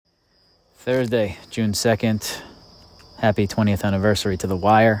Thursday, June 2nd. Happy 20th anniversary to The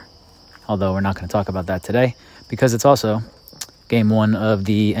Wire. Although we're not going to talk about that today because it's also game one of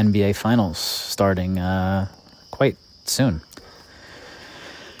the NBA Finals starting quite soon.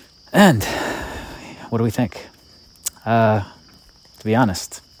 And what do we think? To be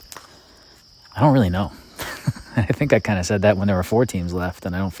honest, I don't really know. I think I kind of said that when there were 4 teams left,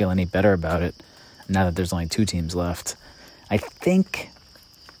 and I don't feel any better about it now that there's only 2 teams left. I think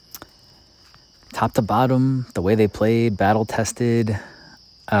top to bottom, the way they played, battle-tested,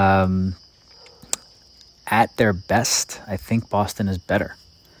 at their best, I think Boston is better.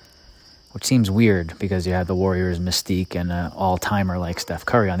 Which seems weird because you have the Warriors' mystique and an all-timer like Steph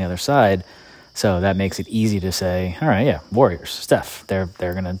Curry on the other side. So that makes it easy to say, all right, yeah, Warriors, Steph. They're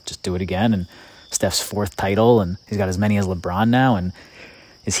going to just do it again. And Steph's 4th title, and he's got as many as LeBron now. And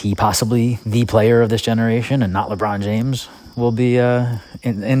is he possibly the player of this generation and not LeBron James? Will be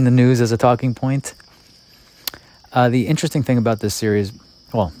in the news as a talking point. The interesting thing about this series,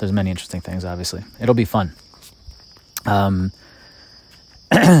 well, there's many interesting things, obviously. It'll be fun.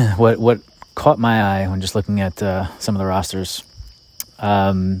 What caught my eye when just looking at some of the rosters,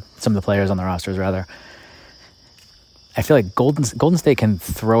 some of the players on the rosters, rather, I feel like Golden State can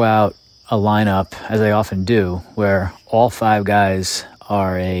throw out a lineup, as they often do, where all 5 guys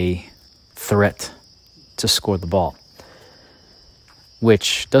are a threat to score the ball,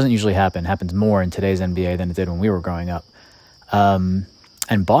 which doesn't usually happen. Happens more in today's NBA than it did when we were growing up.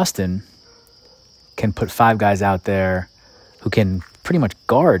 And Boston can put 5 guys out there who can pretty much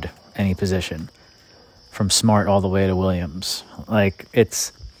guard any position, from Smart all the way to Williams. Like,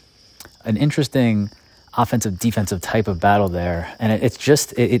 it's an interesting offensive defensive type of battle there, and it's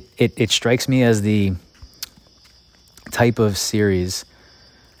just it strikes me as the type of series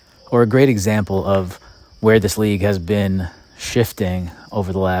or a great example of where this league has been shifting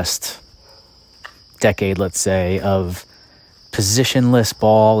over the last decade, let's say, of positionless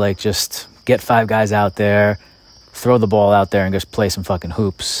ball, like just get 5 guys out there, throw the ball out there and just play some fucking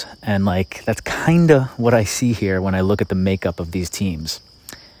hoops. And like, that's kind of what I see here when I look at the makeup of these teams.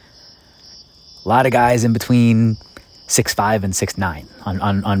 A lot of guys in between 6'5" and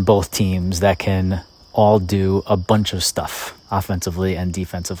 6'9" on both teams that can all do a bunch of stuff offensively and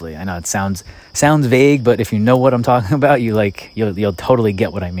defensively. I know it sounds vague, but if you know what I'm talking about, you'll totally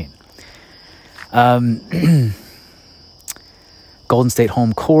get what I mean. Golden State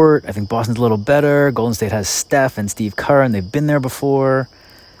home court, I think Boston's a little better. Golden State has Steph and Steve Kerr, and they've been there before.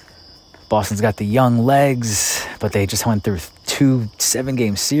 Boston's got the young legs, but they just went through 2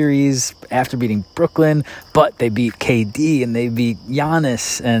 7-game series after beating Brooklyn, but they beat KD and they beat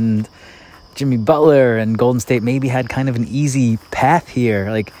Giannis and Jimmy Butler, and Golden State maybe had kind of an easy path here.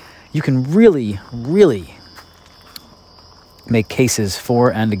 Like, you can really, really make cases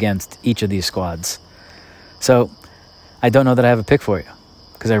for and against each of these squads. So I don't know that I have a pick for you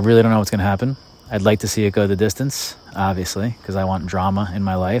because I really don't know what's going to happen. I'd like to see it go the distance, obviously, because I want drama in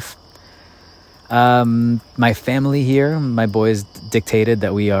my life. My family here, my boys dictated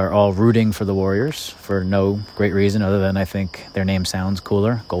that we are all rooting for the Warriors for no great reason other than I think their name sounds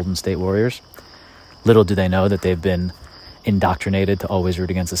cooler, Golden State Warriors. Little do they know that they've been indoctrinated to always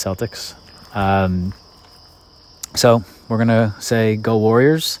root against the Celtics. So we're going to say go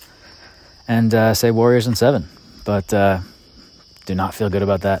Warriors and say Warriors in 7. But do not feel good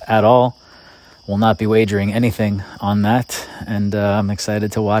about that at all. Will not be wagering anything on that. And I'm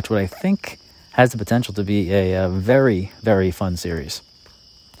excited to watch what I think has the potential to be a very, very fun series.